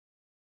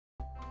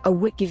a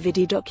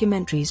WikiVidi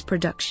documentaries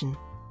production.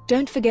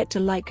 Don't forget to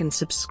like and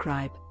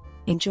subscribe.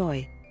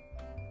 Enjoy.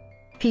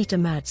 Peter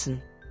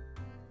Madsen.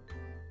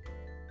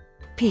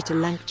 Peter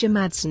Langkjær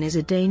Madsen is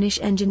a Danish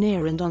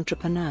engineer and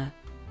entrepreneur.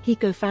 He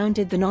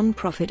co-founded the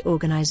non-profit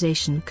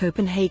organization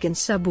Copenhagen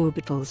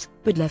Suborbitals,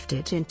 but left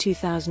it in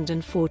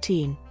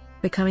 2014,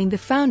 becoming the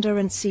founder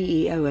and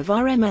CEO of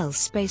RML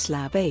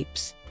Spacelab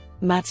Apes.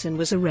 Madsen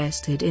was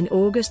arrested in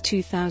August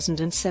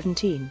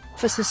 2017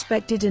 for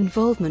suspected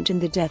involvement in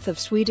the death of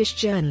Swedish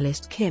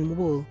journalist Kim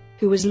Wall,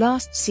 who was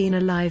last seen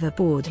alive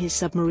aboard his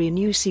submarine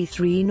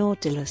UC3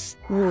 Nautilus.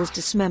 Wall's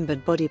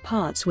dismembered body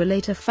parts were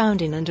later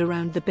found in and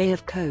around the Bay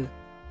of Køge.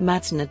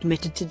 Madsen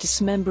admitted to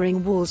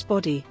dismembering Wall's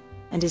body,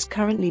 and is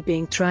currently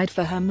being tried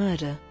for her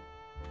murder.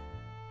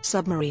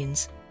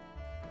 Submarines.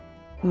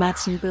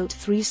 Madsen built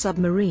 3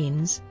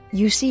 submarines,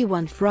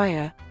 UC1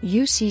 Fryer,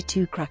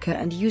 UC2 Cracker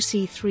and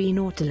UC3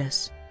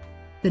 Nautilus.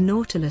 The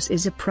Nautilus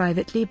is a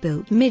privately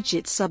built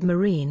midget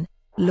submarine,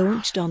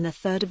 launched on the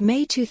 3rd of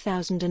May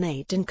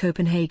 2008 in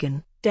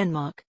Copenhagen,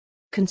 Denmark.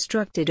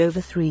 Constructed over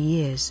 3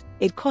 years,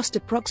 it cost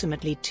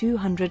approximately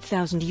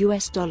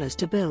 $200,000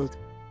 to build.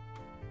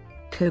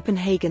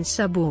 Copenhagen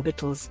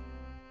Suborbitals.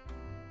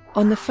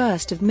 On the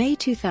 1st of May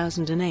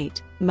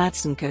 2008,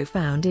 Madsen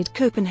co-founded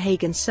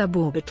Copenhagen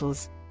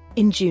Suborbitals.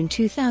 In June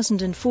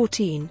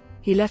 2014,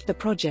 he left the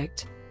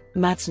project.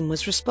 Madsen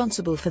was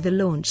responsible for the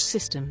launch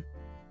system,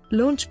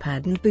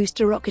 launchpad and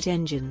booster rocket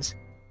engines.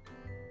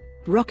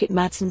 Rocket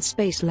Madsen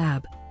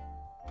Spacelab.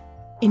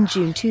 In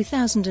June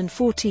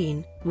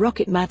 2014,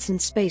 Rocket Madsen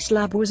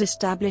Spacelab was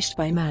established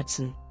by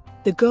Madsen.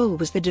 The goal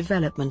was the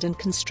development and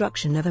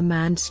construction of a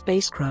manned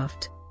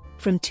spacecraft.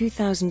 From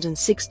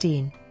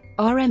 2016,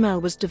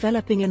 RML was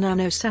developing a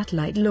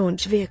nano-satellite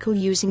launch vehicle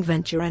using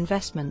venture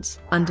investments.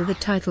 Under the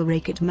title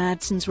Rocket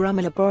Madsen's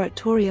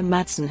Rumlaboratorium,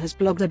 Madsen has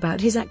blogged about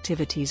his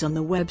activities on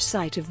the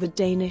website of the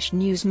Danish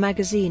news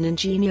magazine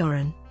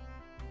Ingeniøren.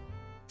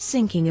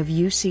 Sinking of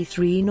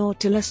UC3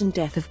 Nautilus and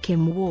death of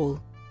Kim Wall.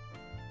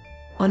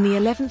 On the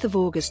 11th of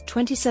August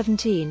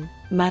 2017,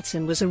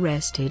 Madsen was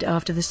arrested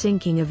after the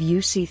sinking of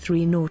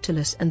UC3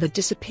 Nautilus and the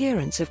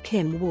disappearance of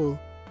Kim Wall,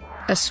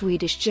 a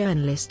Swedish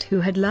journalist who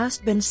had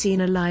last been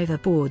seen alive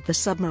aboard the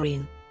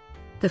submarine.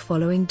 The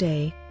following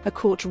day, a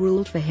court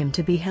ruled for him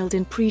to be held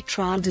in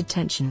pre-trial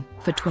detention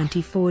for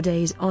 24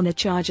 days on a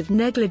charge of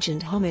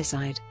negligent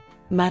homicide.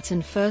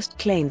 Madsen first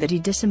claimed that he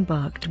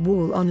disembarked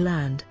Wall on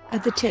land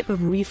at the tip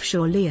of Reef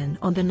Shoreline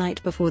on the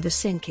night before the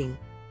sinking.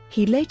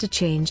 He later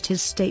changed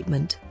his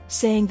statement,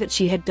 saying that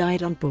she had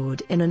died on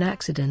board in an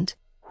accident,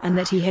 and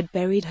that he had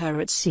buried her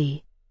at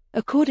sea.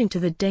 According to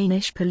the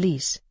Danish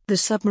police, the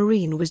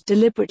submarine was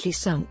deliberately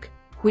sunk,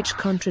 which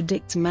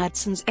contradicts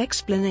Madsen's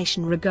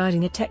explanation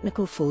regarding a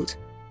technical fault.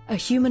 A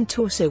human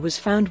torso was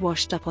found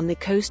washed up on the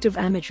coast of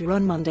Amager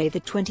on Monday the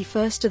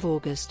 21st of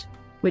August,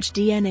 which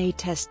DNA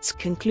tests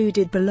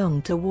concluded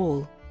belonged to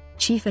Wall.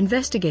 Chief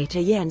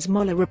investigator Jens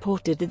Møller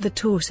reported that the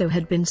torso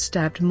had been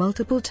stabbed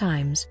multiple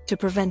times to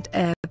prevent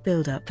air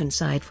buildup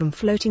inside from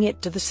floating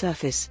it to the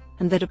surface,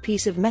 and that a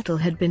piece of metal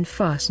had been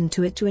fastened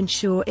to it to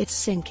ensure its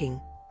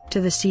sinking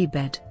to the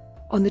seabed.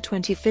 On the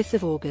 25th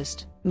of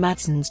August,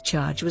 Madsen's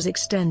charge was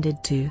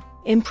extended to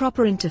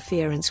improper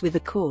interference with the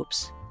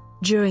corpse.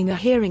 During a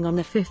hearing on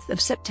the 5th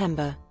of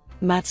September,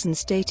 Madsen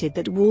stated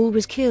that Wall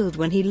was killed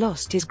when he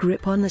lost his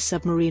grip on the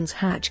submarine's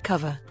hatch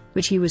cover,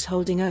 which he was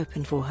holding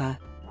open for her,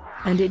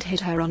 and it hit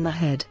her on the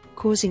head,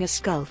 causing a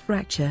skull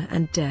fracture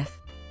and death.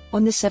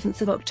 On the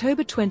 7th of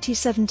October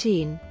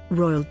 2017,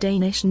 Royal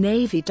Danish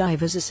Navy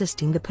divers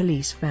assisting the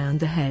police found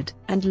the head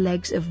and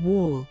legs of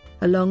Wall,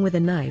 along with a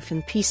knife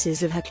and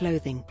pieces of her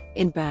clothing,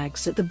 in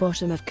bags at the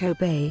bottom of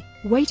Køge,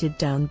 weighted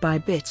down by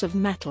bits of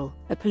metal.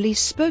 A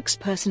police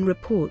spokesperson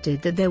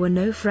reported that there were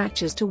no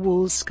fractures to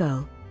Wall's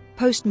skull.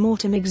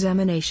 Post-mortem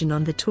examination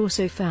on the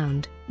torso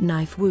found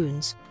knife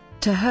wounds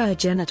to her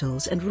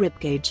genitals and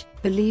ribcage,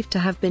 believed to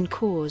have been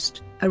caused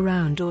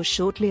around or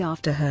shortly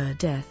after her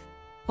death.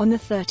 On the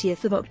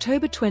 30th of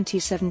October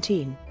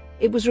 2017,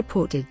 it was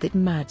reported that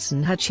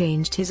Madsen had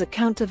changed his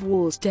account of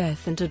Wall's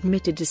death and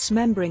admitted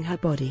dismembering her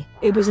body.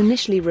 It was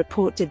initially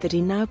reported that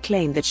he now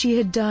claimed that she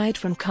had died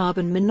from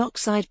carbon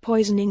monoxide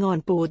poisoning on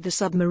board the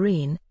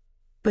submarine,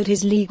 but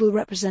his legal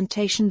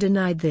representation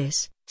denied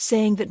this,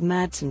 saying that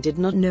Madsen did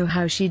not know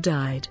how she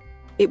died.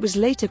 It was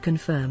later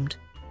confirmed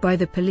by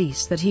the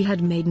police that he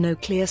had made no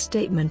clear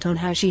statement on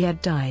how she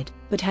had died,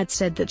 but had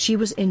said that she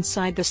was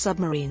inside the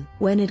submarine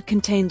when it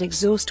contained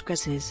exhaust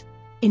gases.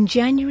 In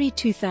January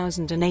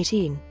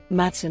 2018,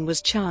 Madsen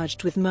was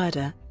charged with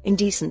murder,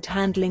 indecent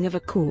handling of a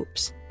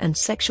corpse, and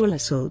sexual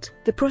assault.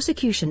 The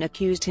prosecution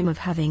accused him of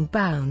having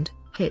bound,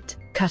 hit,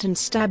 cut and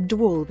stabbed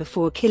Wall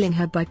before killing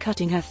her by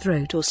cutting her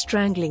throat or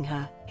strangling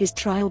her. His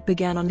trial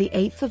began on the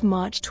 8th of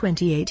March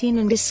 2018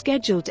 and is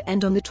scheduled to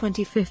end on the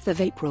 25th of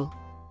April.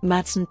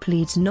 Madsen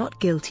pleads not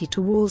guilty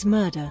to Wall's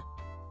murder.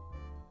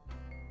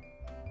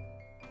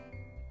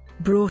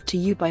 Brought to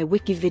you by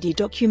WikiVidi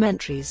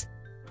Documentaries.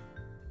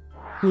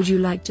 Would you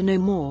like to know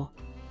more?